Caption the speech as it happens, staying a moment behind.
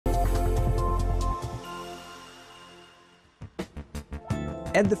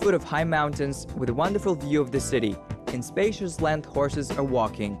At the foot of high mountains, with a wonderful view of the city, in spacious land horses are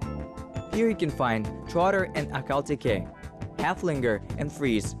walking. Here you can find Trotter and Akalteke, Haflinger and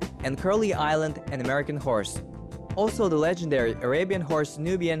Frise, and Curly Island and American Horse. Also the legendary Arabian horse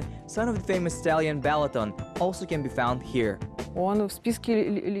Nubian, son of the famous stallion Balaton, also can be found here.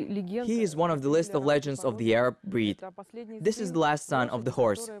 He is one of the list of legends of the Arab breed. This is the last son of the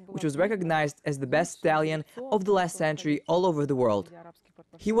horse, which was recognized as the best stallion of the last century all over the world.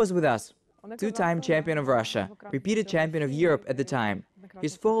 He was with us, two-time champion of Russia, repeated champion of Europe at the time.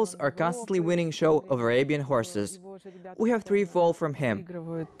 His foals are constantly winning show of Arabian horses. We have 3 foals from him.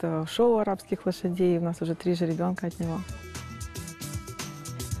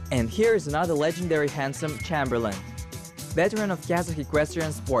 And here is another legendary handsome Chamberlain. Veteran of Kazakh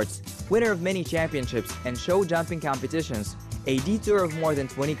equestrian sports, winner of many championships and show jumping competitions, a detour of more than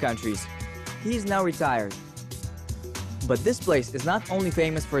 20 countries. He is now retired. But this place is not only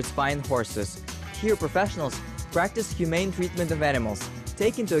famous for its fine horses. Here professionals practice humane treatment of animals,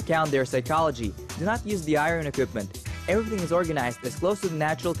 take into account their psychology, do not use the iron equipment. Everything is organized as close to the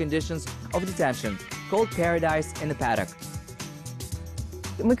natural conditions of detention, called paradise in the paddock.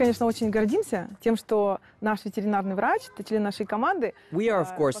 Мы, конечно, очень гордимся тем, что наш ветеринарный врач, член нашей команды. We are,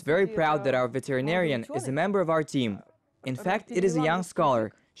 of course, very proud that our veterinarian is a member of our team. In fact, it is a young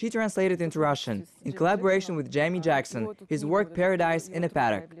scholar. She translated into Russian, in collaboration with Jamie Jackson, his work Paradise in a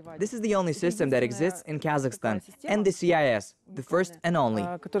Paddock. This is the only system that exists in Kazakhstan, and the CIS, the first and only.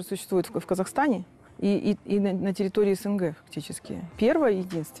 Который существует в Казахстане и на территории СНГ фактически. Первое и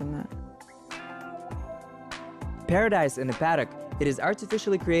единственное. Paradise in a Paddock, it is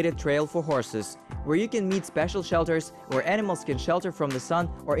artificially created trail for horses, where you can meet special shelters where animals can shelter from the sun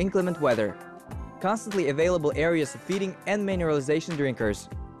or inclement weather. Constantly available areas of feeding and mineralization drinkers.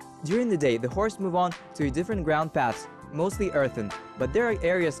 During the day, the horse move on to different ground paths, mostly earthen, but there are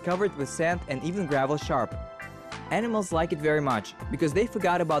areas covered with sand and even gravel sharp. Animals like it very much, because they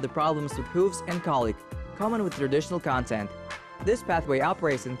forgot about the problems with hooves and colic, common with traditional content. This pathway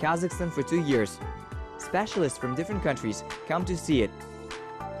operates in Kazakhstan for 2 years. Specialists from different countries come to see it.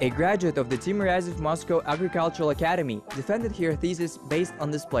 A graduate of the Timorazov Moscow Agricultural Academy defended her thesis based on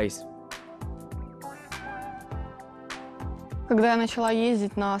this place.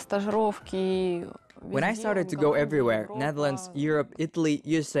 When I started to go everywhere, Netherlands, Europe, Italy,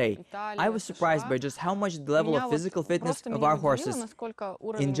 USA, I was surprised by just how much the level of physical fitness of our horses.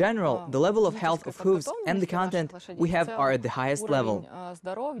 In general, the level of health of hooves and the content we have are at the highest level.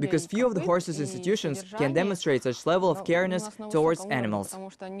 Because few of the horses' institutions can demonstrate such level of careness towards animals.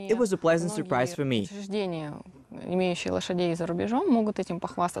 It was a pleasant surprise for me. Имеющие лошадей за рубежом могут этим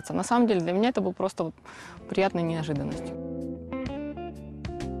похвастаться. На самом деле для меня это был просто приятной неожиданностью.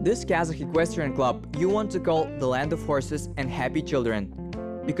 This Kazakh equestrian club you want to call the land of horses and happy children.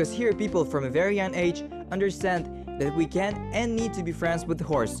 Because here people from a very young age understand that we can and need to be friends with the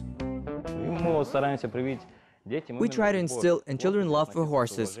horse. We try to instill in children love for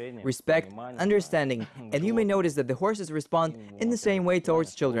horses, respect, understanding, and you may notice that the horses respond in the same way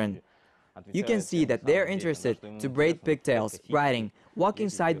towards children. You can see that they are interested to braid pigtails, riding, walking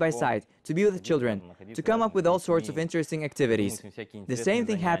side by side, to be with children, to come up with all sorts of interesting activities. The same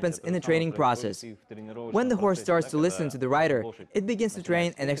thing happens in the training process. When the horse starts to listen to the rider, it begins to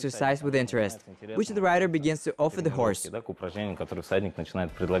train and exercise with interest, which the rider begins to offer the horse.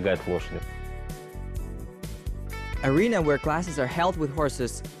 Arena where classes are held with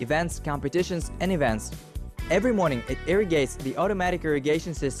horses, events, competitions and events. Every morning it irrigates the automatic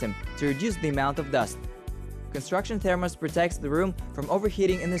irrigation system to reduce the amount of dust. Construction thermos protects the room from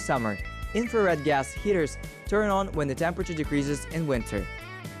overheating in the summer. Infrared gas heaters turn on when the temperature decreases in winter.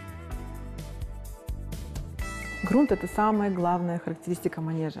 Грунт — это самая главная характеристика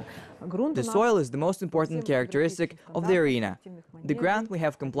манежа. The soil is the most important characteristic of the arena. The ground we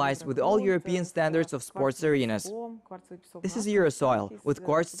have complies with all European standards of sports arenas. This is Eurosoil with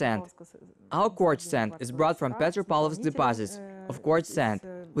quartz sand. Our quartz sand is brought from Petropavlovsk deposits of quartz sand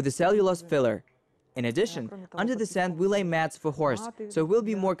with a cellulose filler. In addition, under the sand we lay mats for horse, so it will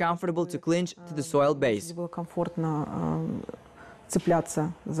be more comfortable to clinch to the soil base.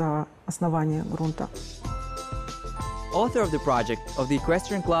 Author of the project of the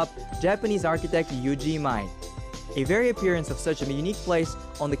Equestrian Club, Japanese architect Yuji Imai. A very appearance of such a unique place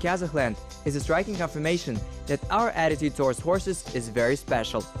on the Kazakh land is a striking confirmation that our attitude towards horses is very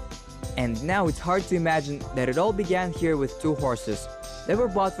special. And now it's hard to imagine that it all began here with 2 horses. They were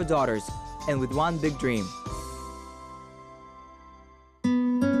bought for daughters and with one big dream.